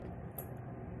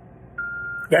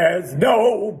There's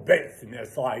no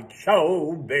business like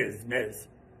show business.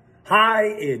 Hi,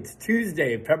 it's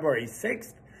Tuesday, February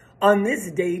 6th. On this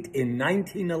date in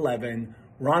 1911,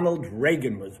 Ronald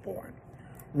Reagan was born.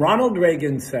 Ronald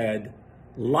Reagan said,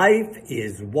 "Life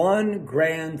is one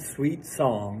grand sweet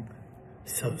song,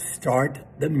 so start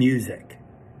the music."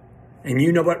 And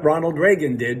you know what Ronald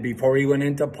Reagan did before he went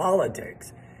into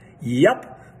politics.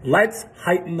 Yep, let's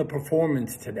heighten the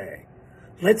performance today.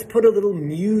 Let's put a little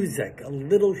music, a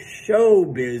little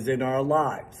showbiz in our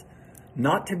lives.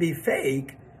 Not to be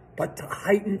fake, but to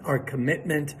heighten our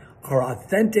commitment, our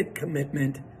authentic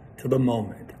commitment to the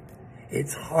moment.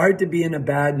 It's hard to be in a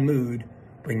bad mood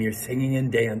when you're singing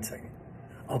and dancing.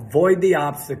 Avoid the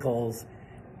obstacles,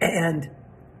 and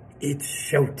it's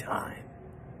showtime.